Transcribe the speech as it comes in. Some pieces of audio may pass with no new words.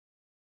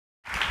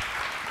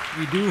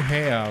we do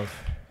have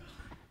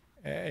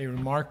a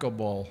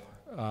remarkable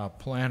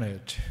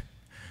planet,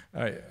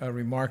 a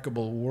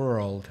remarkable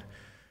world.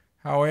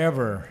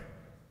 However,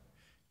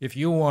 if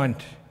you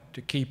want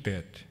to keep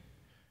it,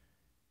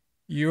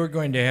 you're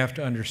going to have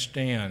to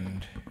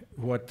understand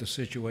what the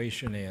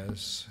situation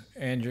is,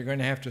 and you're going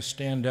to have to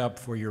stand up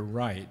for your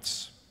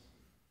rights.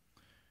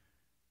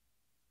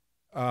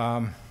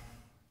 And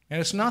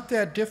it's not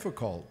that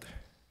difficult,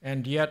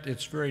 and yet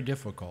it's very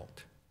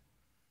difficult.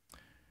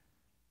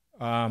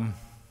 I'm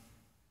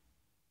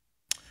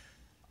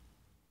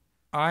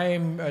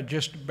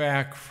just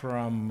back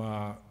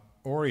from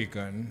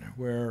Oregon,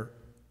 where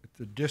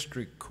the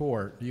district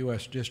court,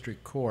 U.S.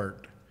 District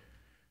Court,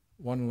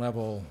 one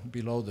level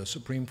below the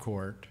Supreme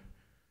Court,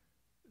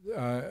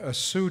 a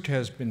suit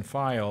has been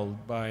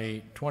filed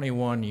by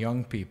 21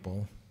 young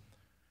people,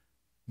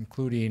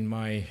 including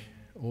my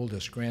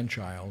oldest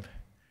grandchild,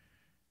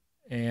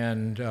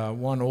 and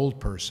one old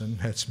person,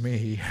 that's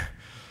me,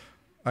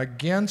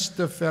 against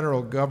the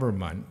federal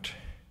government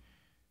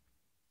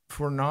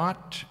for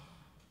not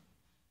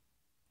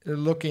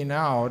looking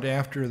out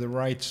after the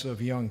rights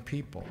of young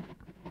people.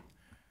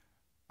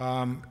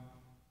 I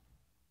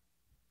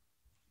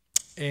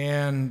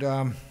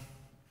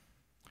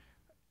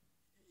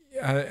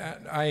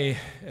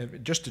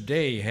just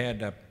today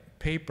had a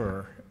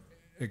paper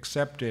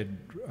accepted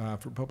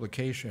for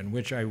publication,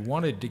 which I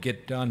wanted to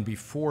get done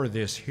before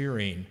this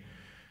hearing,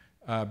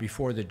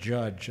 before the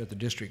judge at the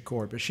district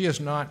court, but she has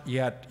not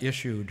yet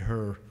issued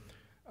her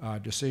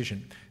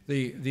decision.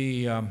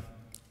 The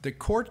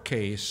court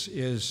case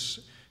is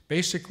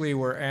basically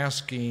we're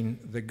asking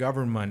the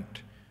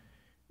government,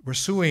 we're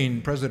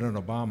suing President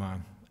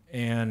Obama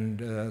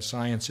and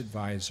science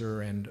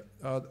advisor and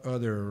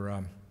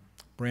other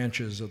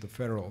branches of the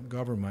federal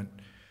government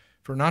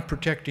for not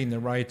protecting the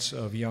rights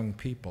of young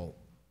people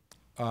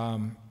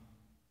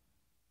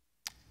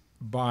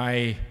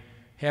by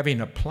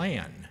having a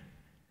plan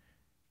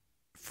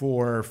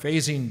for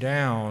phasing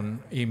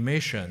down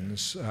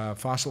emissions,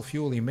 fossil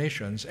fuel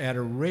emissions, at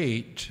a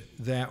rate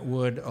that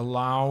would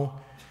allow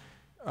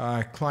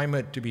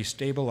climate to be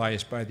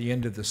stabilized by the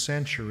end of the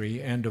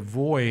century and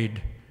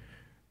avoid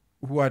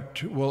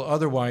what will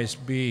otherwise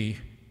be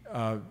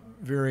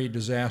very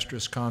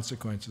disastrous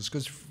consequences.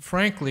 Because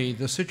frankly,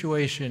 the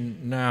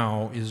situation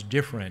now is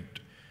different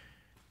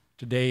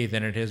today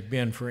than it has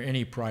been for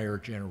any prior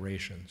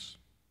generations.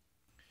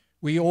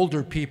 We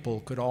older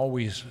people could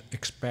always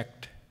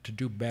expect to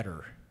do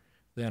better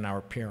than our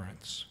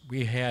parents.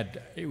 We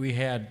could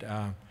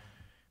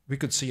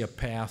see a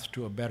path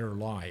to a better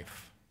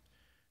life.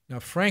 Now,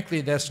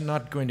 frankly, that's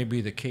not going to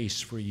be the case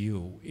for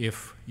you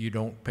if you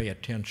don't pay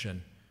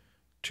attention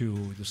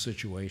to the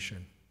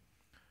situation.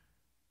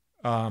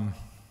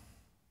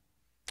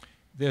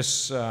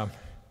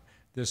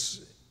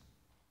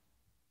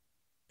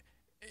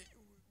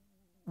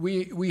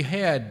 We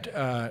had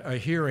a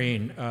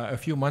hearing a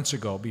few months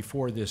ago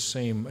before this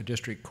same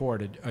district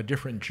court. A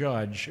different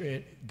judge,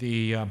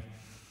 the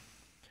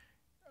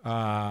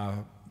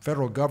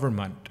federal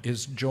government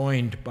is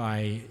joined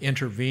by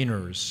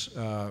interveners,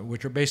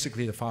 which are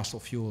basically the fossil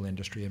fuel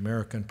industry,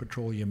 American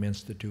Petroleum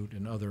Institute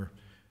and other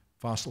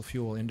fossil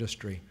fuel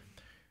industry,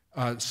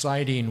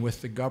 siding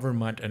with the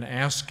government and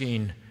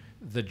asking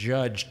the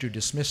judge to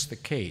dismiss the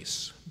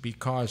case,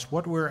 because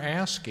what we're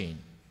asking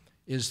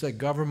is that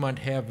government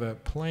have a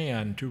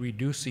plan to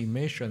reduce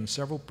emissions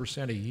several %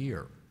 a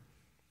year.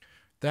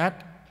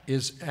 That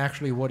is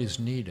actually what is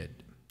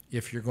needed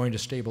if you're going to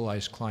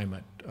stabilize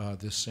climate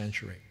this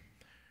century.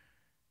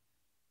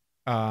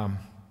 And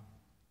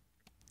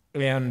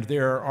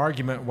their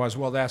argument was,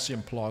 well, that's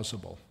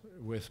implausible.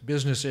 With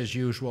business as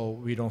usual,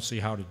 we don't see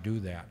how to do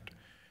that.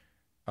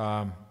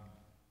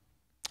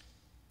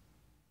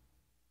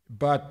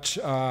 But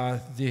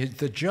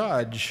the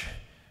judge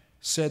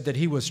said that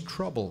he was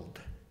troubled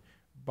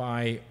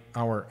by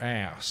our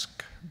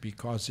ask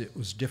because it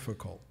was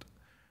difficult.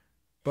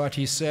 But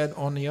he said,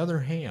 on the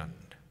other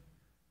hand,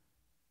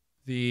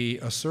 the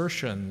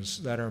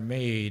assertions that are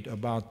made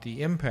about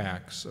the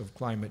impacts of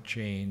climate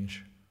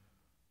change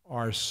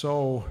are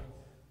so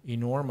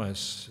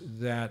enormous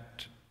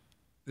that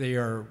they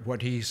are,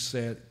 what he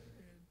said,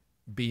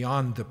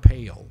 beyond the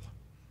pale.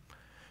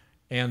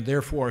 And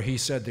therefore, he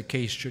said the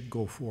case should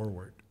go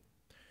forward.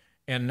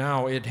 And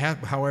now,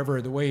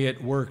 however, the way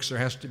it works, there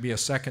has to be a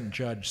second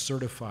judge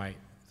certify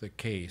the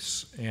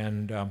case.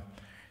 And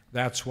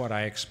that's what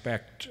I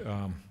expect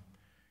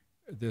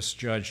this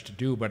judge to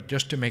do. But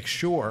just to make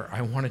sure,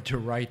 I wanted to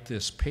write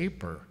this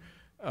paper,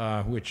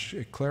 which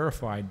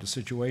clarified the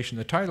situation.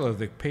 The title of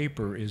the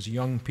paper is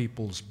Young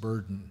People's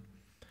Burden,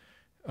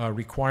 a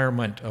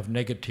Requirement of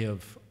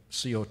Negative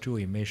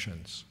CO2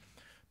 Emissions.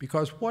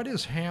 Because what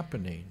is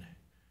happening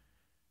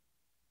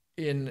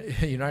in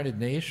the United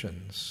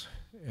Nations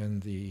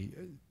and the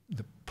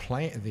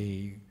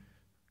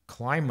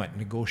climate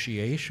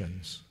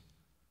negotiations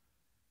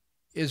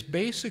is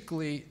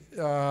basically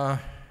the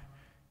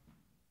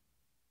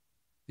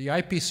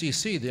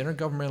IPCC, the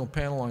Intergovernmental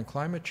Panel on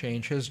Climate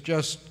Change, has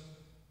just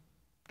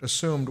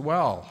assumed,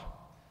 well,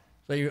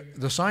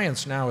 The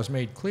science now is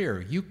made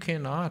clear. You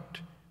cannot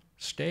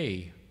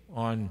stay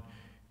on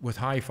with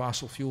high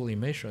fossil fuel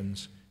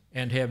emissions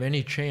and have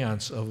any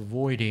chance of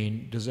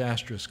avoiding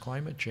disastrous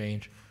climate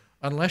change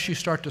unless you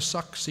start to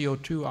suck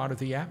CO2 out of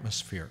the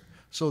atmosphere.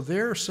 So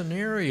their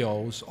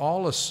scenarios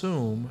all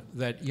assume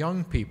that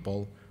young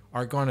people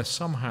are going to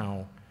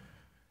somehow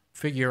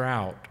figure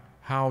out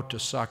how to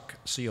suck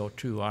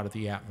CO2 out of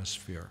the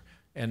atmosphere.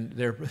 And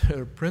their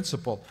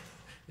principle,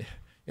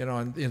 you know,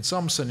 in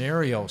some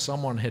scenario,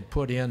 someone had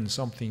put in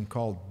something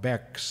called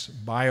BECCS,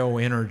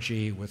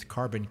 bioenergy with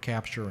carbon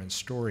capture and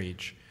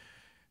storage,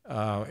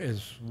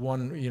 is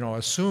one, you know,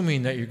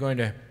 assuming that you're going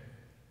to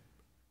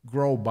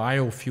grow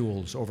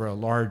biofuels over a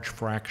large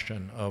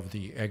fraction of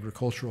the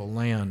agricultural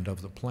land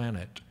of the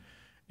planet,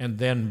 and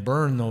then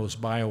burn those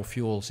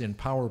biofuels in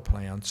power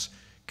plants,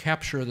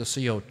 capture the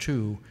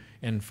CO2,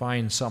 and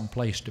find some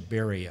place to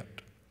bury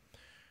it.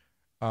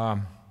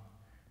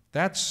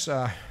 That's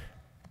a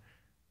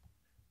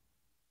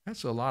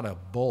lot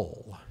of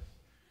bull.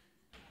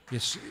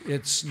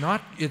 It's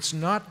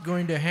not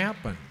going to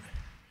happen.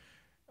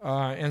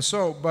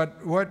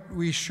 But what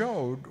we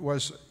showed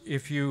was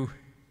even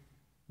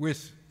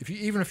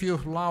if you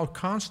allow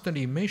constant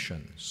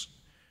emissions,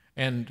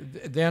 and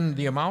then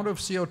the amount of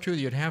CO2 that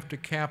you'd have to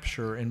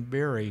capture and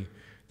bury,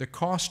 the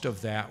cost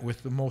of that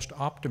with the most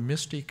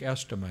optimistic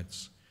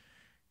estimates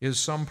is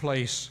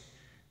someplace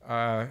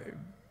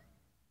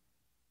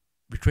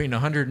between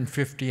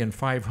 150 and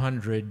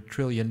 500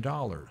 trillion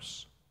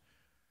dollars.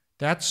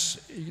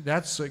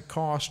 That's a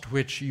cost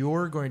which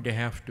you're going to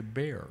have to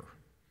bear.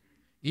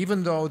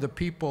 Even though the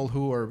people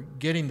who are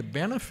getting the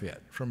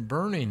benefit from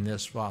burning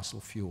this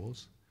fossil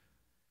fuels,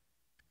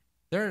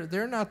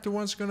 they're not the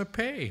ones going to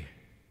pay.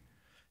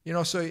 You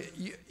know, so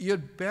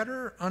you'd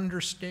better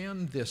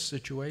understand this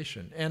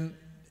situation. And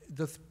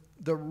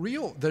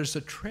there's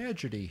a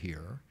tragedy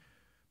here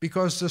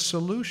because the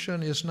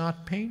solution is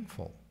not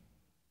painful.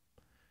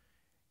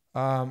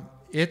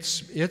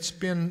 It's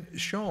been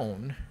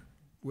shown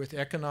with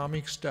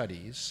economic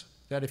studies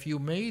that if you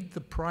made the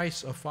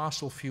price of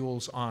fossil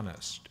fuels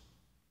honest,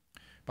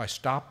 by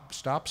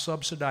stop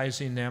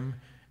subsidizing them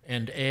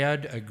and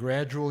add a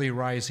gradually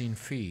rising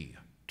fee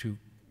to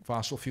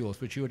fossil fuels,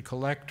 which you would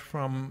collect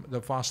from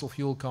the fossil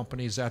fuel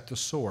companies at the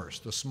source,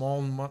 the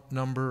small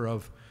number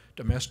of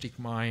domestic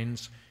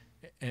mines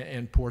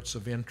and ports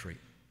of entry.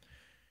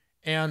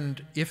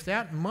 And if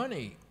that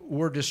money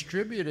were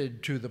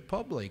distributed to the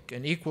public,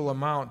 an equal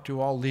amount to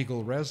all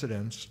legal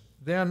residents,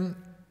 then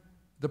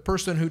the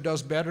person who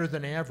does better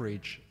than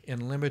average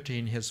in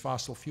limiting his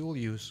fossil fuel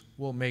use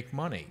will make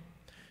money.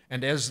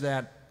 And as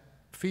that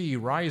fee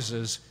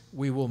rises,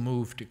 we will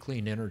move to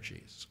clean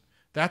energies.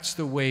 That's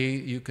the way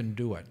you can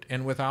do it.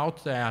 And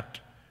without that,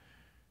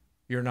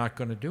 you're not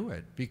going to do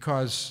it,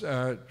 because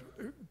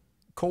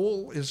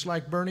coal is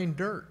like burning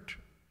dirt.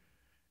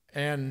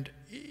 And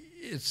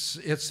it's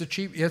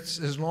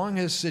as long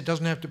as it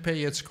doesn't have to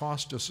pay its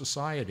cost to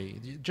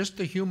society, just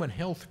the human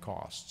health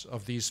costs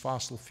of these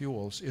fossil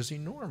fuels is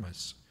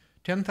enormous.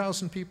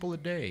 10,000 people a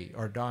day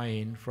are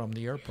dying from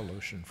the air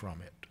pollution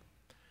from it.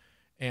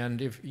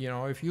 And if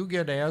you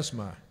get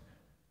asthma,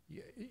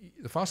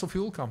 the fossil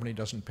fuel company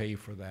doesn't pay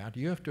for that.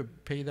 You have to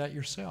pay that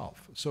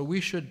yourself. So we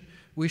should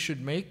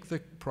make the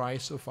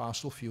price of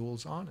fossil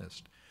fuels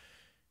honest.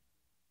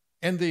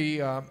 And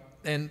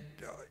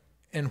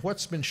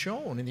what's been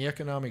shown in the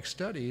economic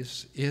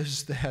studies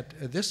is that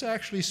this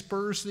actually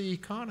spurs the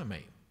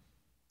economy.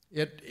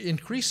 It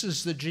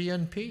increases the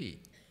GNP.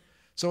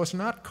 So it's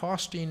not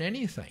costing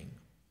anything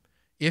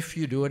if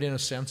you do it in a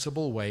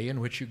sensible way in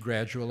which you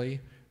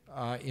gradually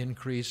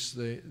increase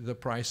the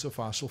price of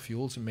fossil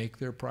fuels and make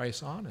their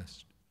price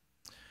honest.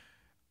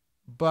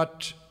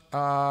 But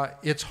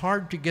it's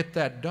hard to get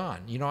that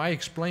done. You know, I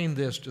explained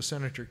this to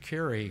Senator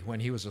Kerry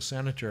when he was a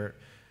senator,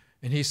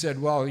 and he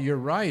said, well, you're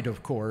right,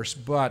 of course,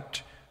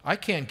 but I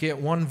can't get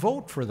one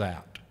vote for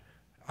that.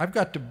 I've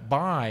got to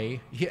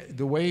buy,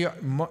 the way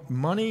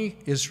money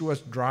is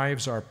what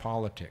drives our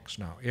politics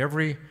now.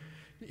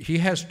 He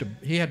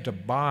had to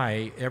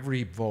buy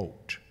every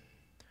vote.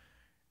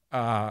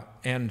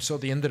 And so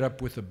they ended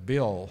up with a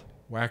bill,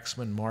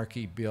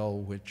 Waxman-Markey bill,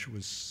 which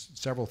was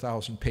several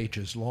thousand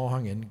pages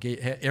long, and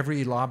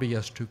every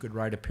lobbyist who could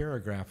write a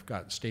paragraph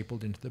got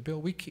stapled into the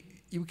bill.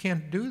 You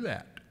can't do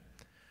that.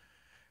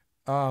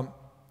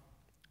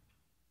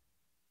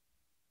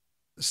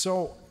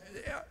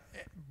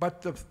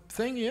 But the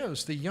thing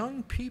is, the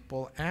young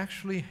people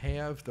actually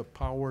have the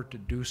power to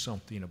do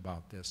something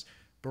about this.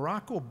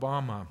 Barack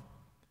Obama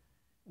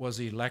was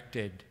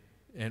elected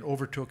and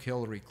overtook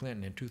Hillary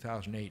Clinton in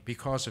 2008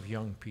 because of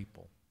young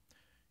people.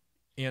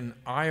 In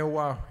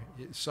Iowa,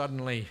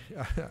 suddenly,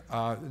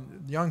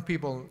 young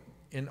people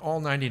in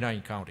all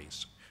 99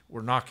 counties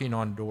were knocking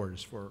on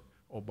doors for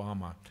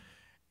Obama.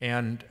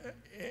 And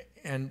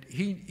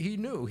he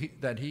knew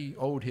that he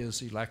owed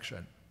his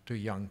election to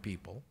young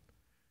people,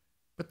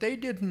 but they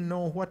didn't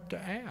know what to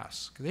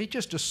ask. They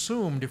just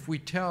assumed if we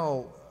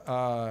tell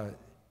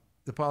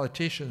the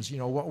politicians, you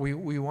know, what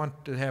we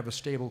want to have a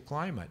stable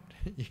climate,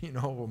 you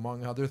know,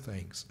 among other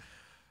things.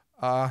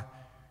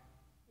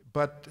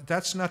 But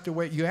that's not the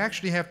way. You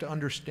actually have to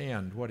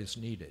understand what is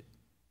needed.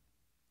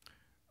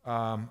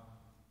 That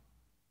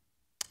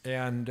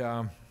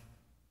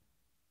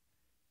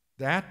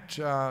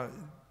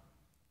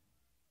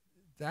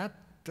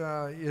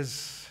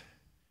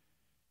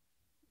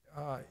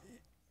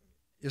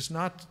is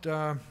not.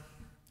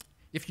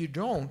 If you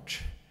don't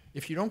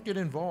get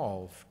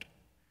involved,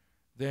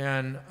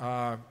 then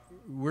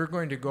we're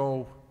going to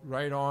go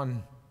right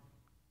on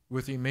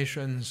with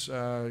emissions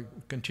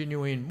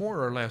continuing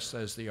more or less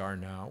as they are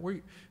now.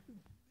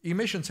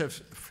 Emissions have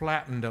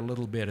flattened a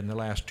little bit in the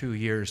last 2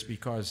 years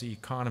because the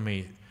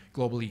economy,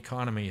 global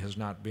economy, has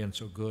not been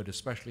so good,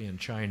 especially in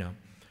China.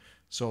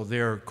 So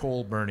their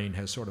coal burning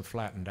has sort of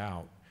flattened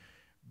out.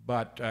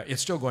 But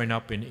it's still going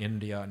up in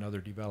India and other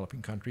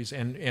developing countries.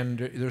 And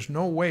there's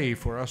no way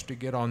for us to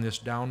get on this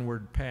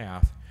downward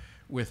path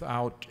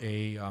without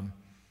an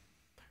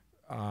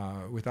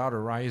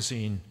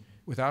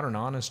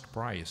honest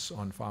price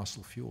on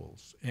fossil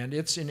fuels. And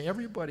it's in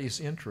everybody's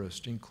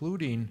interest,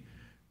 including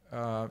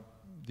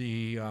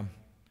the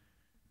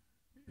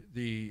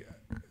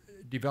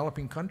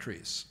developing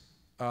countries.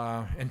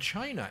 And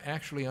China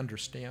actually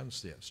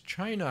understands this.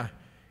 China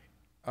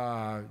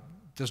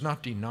does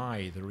not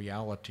deny the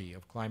reality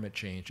of climate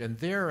change, and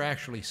they're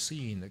actually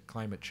seeing the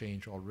climate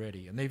change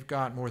already. And they've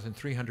got more than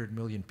 300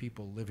 million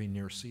people living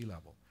near sea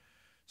level.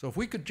 So if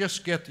we could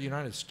just get the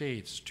United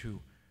States to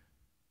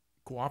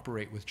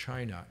cooperate with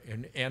China,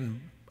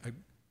 and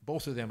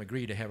both of them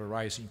agree to have a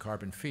rising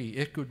carbon fee,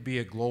 it could be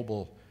a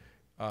global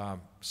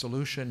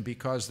solution,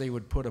 because they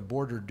would put a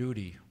border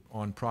duty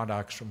on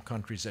products from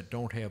countries that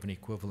don't have an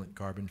equivalent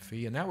carbon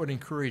fee, and that would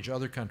encourage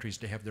other countries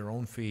to have their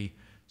own fee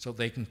so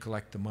they can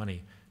collect the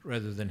money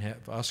rather than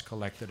have us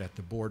collect it at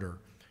the border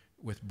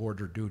with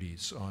border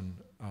duties on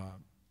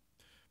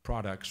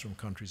products from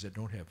countries that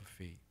don't have a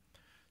fee.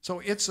 So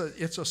it's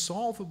a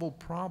solvable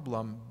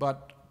problem,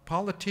 but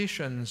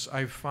politicians,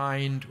 I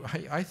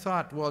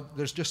thought, well,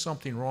 there's just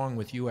something wrong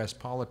with US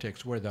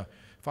politics where the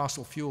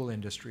fossil fuel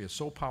industry is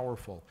so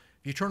powerful.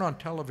 If you turn on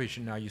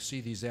television now, you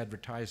see these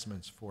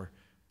advertisements for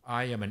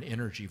 "I am an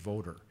energy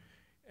voter."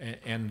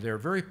 And they're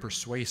very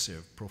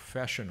persuasive,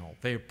 professional.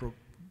 They're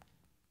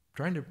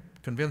trying to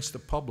convince the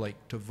public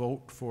to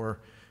vote for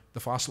the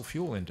fossil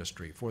fuel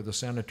industry, for the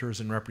senators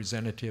and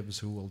representatives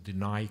who will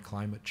deny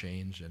climate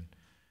change and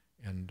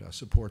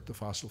support the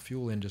fossil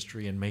fuel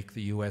industry and make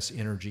the US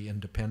energy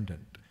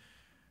independent.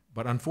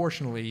 But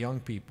unfortunately, young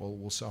people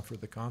will suffer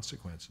the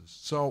consequences.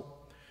 So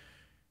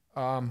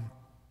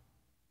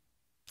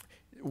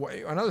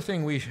another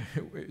thing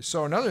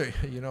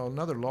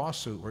another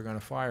lawsuit we're going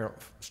to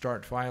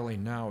start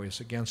filing now is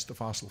against the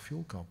fossil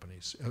fuel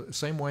companies.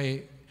 Same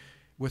way,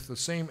 with the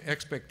same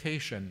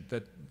expectation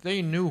that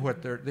they know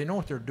what they're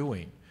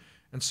doing.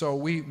 And so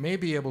we may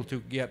be able to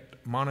get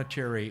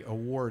monetary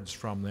awards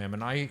from them,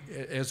 and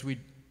as we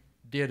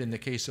did in the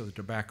case of the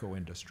tobacco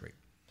industry.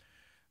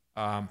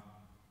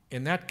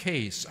 In that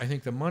case, I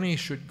think the money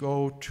should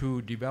go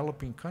to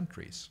developing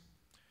countries,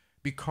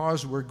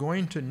 because we're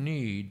going to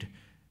need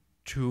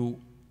to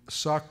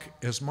suck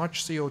as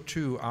much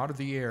CO2 out of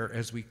the air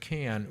as we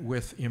can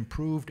with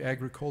improved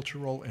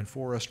agricultural and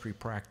forestry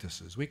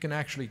practices. We can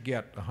actually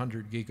get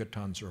 100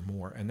 gigatons or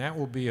more, and that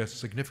will be a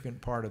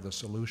significant part of the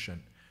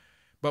solution.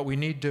 But we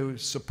need to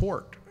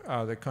support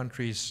the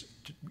countries.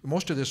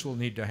 Most of this will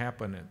need to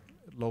happen in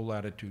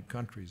low-latitude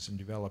countries and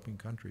developing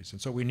countries,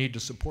 and so we need to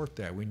support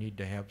that. We need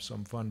to have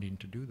some funding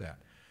to do that.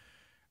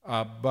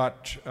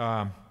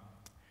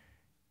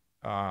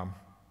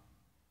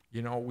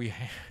 You know,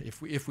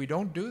 if we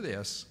don't do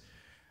this,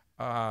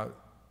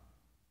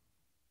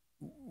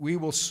 we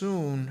will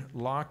soon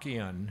lock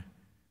in,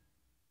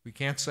 we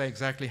can't say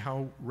exactly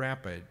how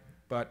rapid,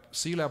 but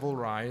sea level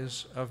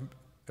rise of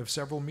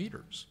several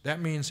meters.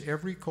 That means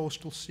every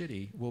coastal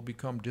city will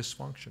become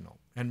dysfunctional,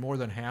 and more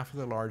than half of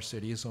the large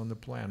cities on the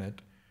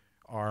planet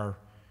are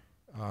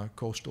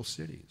coastal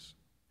cities.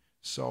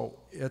 So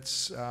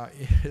it's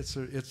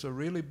a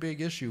really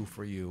big issue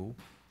for you,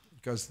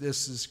 because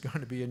this is going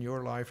to be in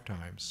your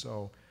lifetime.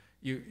 So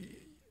you've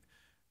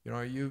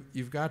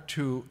got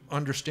to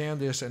understand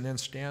this and then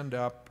stand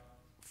up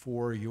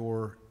for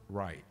your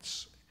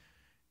rights.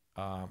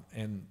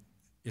 And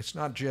it's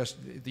not just,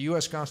 the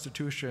US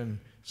Constitution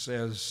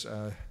says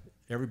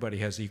everybody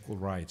has equal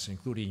rights,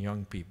 including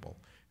young people,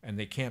 and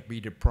they can't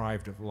be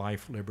deprived of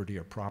life, liberty,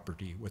 or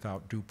property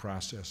without due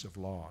process of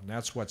law. And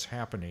that's what's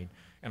happening.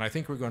 And I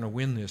think we're going to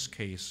win this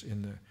case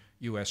in the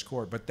US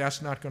court, but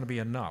that's not going to be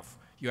enough.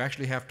 You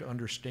actually have to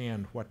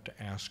understand what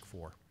to ask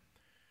for.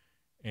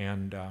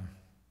 And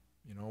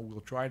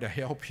we'll try to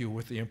help you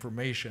with the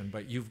information,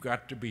 but you've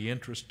got to be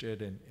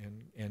interested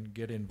and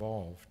get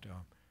involved.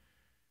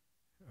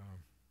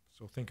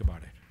 So think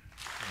about it.